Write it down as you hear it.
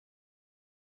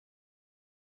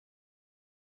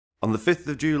On the 5th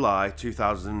of July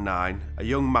 2009, a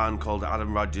young man called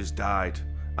Adam Rogers died,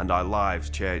 and our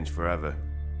lives changed forever.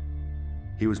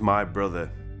 He was my brother.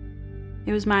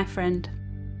 He was my friend.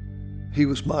 He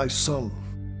was my son.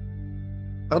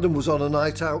 Adam was on a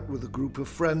night out with a group of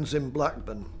friends in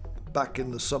Blackburn back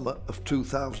in the summer of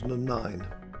 2009.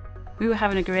 We were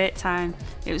having a great time.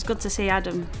 It was good to see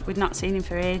Adam. We'd not seen him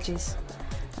for ages.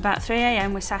 About 3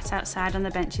 AM we sat outside on the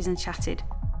benches and chatted.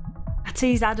 I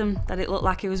teased Adam that it looked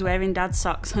like he was wearing Dad's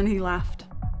socks and he laughed.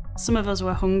 Some of us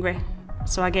were hungry,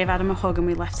 so I gave Adam a hug and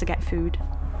we left to get food.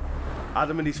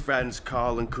 Adam and his friends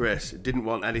Carl and Chris didn't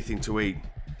want anything to eat,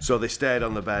 so they stayed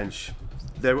on the bench.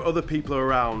 There were other people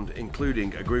around,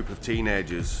 including a group of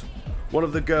teenagers. One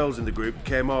of the girls in the group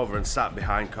came over and sat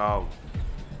behind Carl.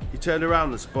 He turned around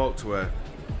and spoke to her.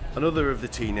 Another of the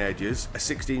teenagers, a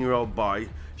 16-year-old boy,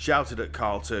 shouted at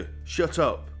Carl to shut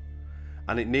up,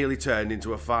 and it nearly turned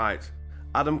into a fight.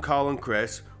 Adam, Carl and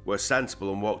Chris were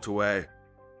sensible and walked away.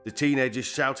 The teenagers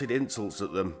shouted insults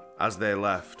at them as they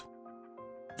left.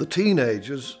 The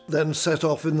teenagers then set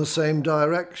off in the same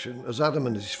direction as Adam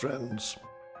and his friends.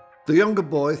 The younger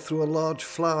boy threw a large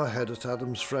flower head at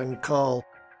Adam's friend Carl,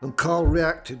 and Carl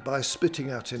reacted by spitting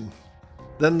at him.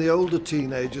 Then the older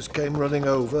teenagers came running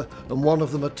over and one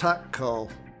of them attacked Carl.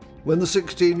 When the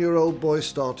 16-year-old boy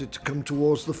started to come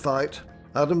towards the fight,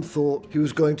 Adam thought he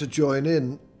was going to join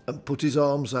in and put his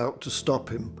arms out to stop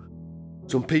him.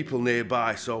 Some people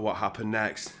nearby saw what happened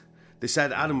next. They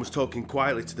said Adam was talking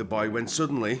quietly to the boy when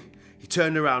suddenly he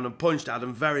turned around and punched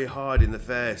Adam very hard in the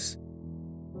face.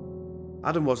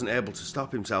 Adam wasn't able to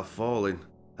stop himself falling,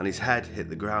 and his head hit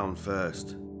the ground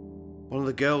first. One of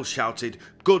the girls shouted,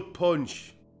 "Good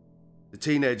punch!" The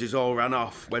teenagers all ran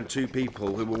off when two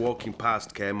people who were walking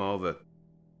past came over.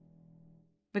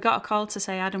 We got a call to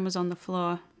say Adam was on the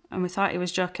floor, and we thought he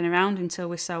was joking around until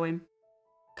we saw him.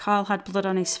 Carl had blood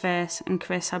on his face and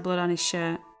Chris had blood on his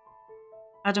shirt.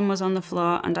 Adam was on the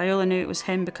floor and I only knew it was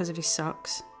him because of his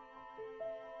socks.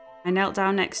 I knelt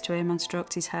down next to him and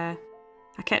stroked his hair.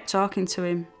 I kept talking to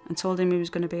him and told him he was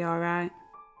going to be alright.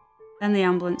 Then the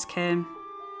ambulance came,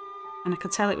 and I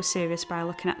could tell it was serious by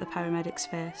looking at the paramedic's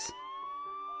face.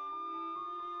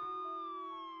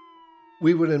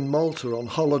 We were in Malta on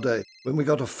holiday when we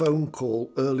got a phone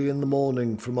call early in the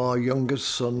morning from our youngest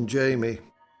son, Jamie.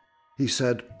 He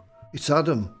said, "It's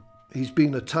Adam. He's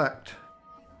been attacked."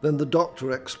 Then the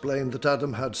doctor explained that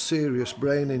Adam had serious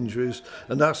brain injuries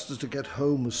and asked us to get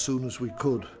home as soon as we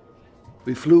could.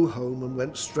 We flew home and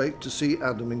went straight to see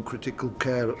Adam in critical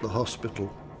care at the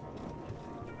hospital.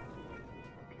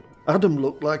 Adam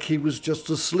looked like he was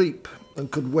just asleep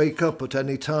and could wake up at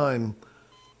any time,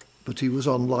 but he was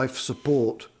on life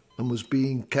support and was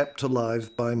being kept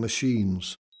alive by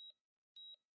machines.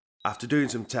 After doing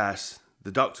some tests,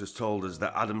 the doctors told us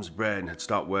that Adam's brain had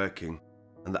stopped working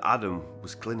and that Adam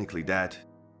was clinically dead.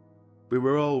 We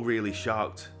were all really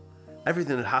shocked.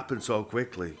 Everything had happened so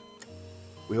quickly.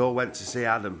 We all went to see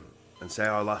Adam and say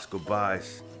our last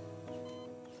goodbyes.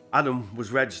 Adam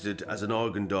was registered as an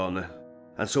organ donor,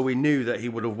 and so we knew that he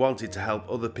would have wanted to help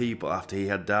other people after he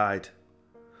had died.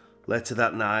 Later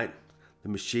that night, the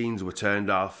machines were turned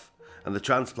off and the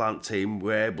transplant team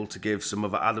were able to give some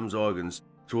of Adam's organs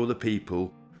to other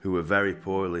people who were very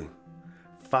poorly.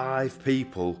 5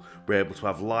 people were able to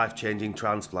have life-changing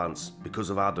transplants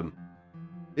because of Adam.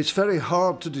 It's very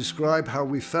hard to describe how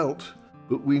we felt,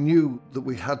 but we knew that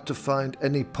we had to find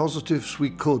any positives we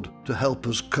could to help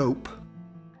us cope.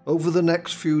 Over the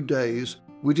next few days,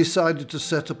 we decided to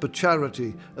set up a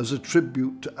charity as a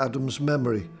tribute to Adam's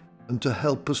memory and to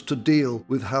help us to deal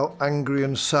with how angry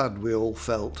and sad we all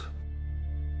felt.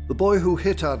 The boy who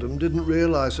hit Adam didn't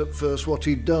realise at first what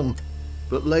he'd done,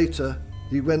 but later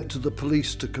he went to the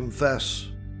police to confess.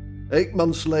 8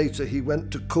 months later he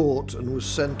went to court and was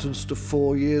sentenced to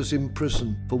 4 years in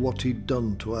prison for what he'd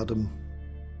done to Adam.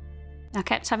 I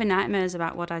kept having nightmares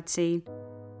about what I'd seen,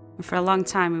 and for a long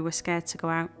time we were scared to go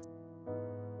out.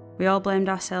 We all blamed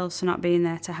ourselves for not being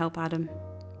there to help Adam.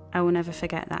 I will never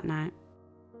forget that night.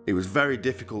 It was very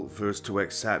difficult for us to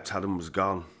accept Adam was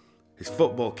gone. His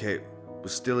football kit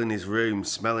was still in his room,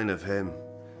 smelling of him.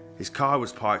 His car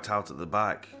was parked out at the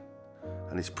back,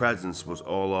 and his presence was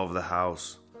all over the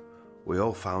house. We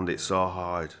all found it so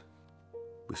hard.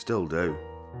 We still do.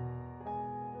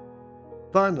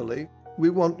 Finally,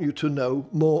 we want you to know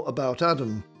more about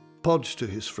Adam, Podge to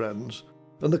his friends,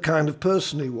 and the kind of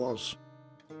person he was.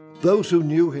 Those who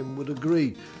knew him would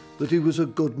agree that he was a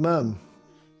good man,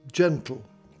 gentle,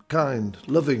 kind,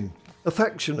 loving,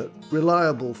 affectionate,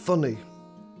 reliable, funny,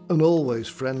 and always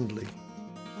friendly.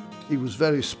 He was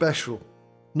very special,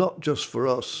 not just for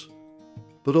us,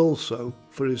 but also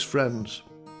for his friends.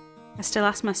 I still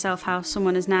ask myself how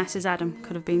someone as nice as Adam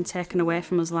could have been taken away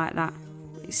from us like that.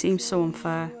 It seems so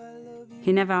unfair.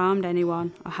 He never harmed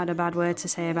anyone or had a bad word to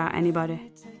say about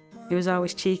anybody. He was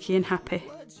always cheeky and happy.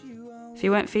 If he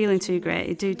weren't feeling too great,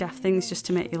 he'd do daft things just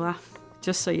to make you laugh,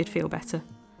 just so you'd feel better.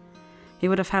 He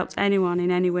would have helped anyone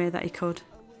in any way that he could.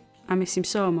 I miss him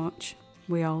so much.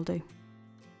 We all do.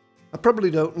 I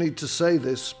probably don't need to say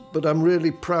this, but I'm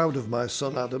really proud of my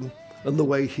son Adam and the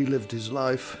way he lived his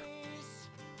life.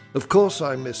 Of course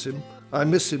I miss him. I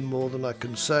miss him more than I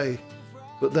can say.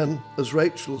 But then, as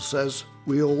Rachel says,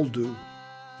 we all do.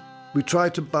 We try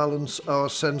to balance our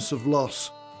sense of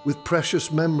loss with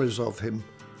precious memories of him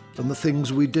and the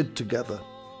things we did together.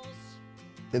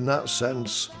 In that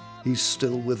sense, he's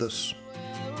still with us.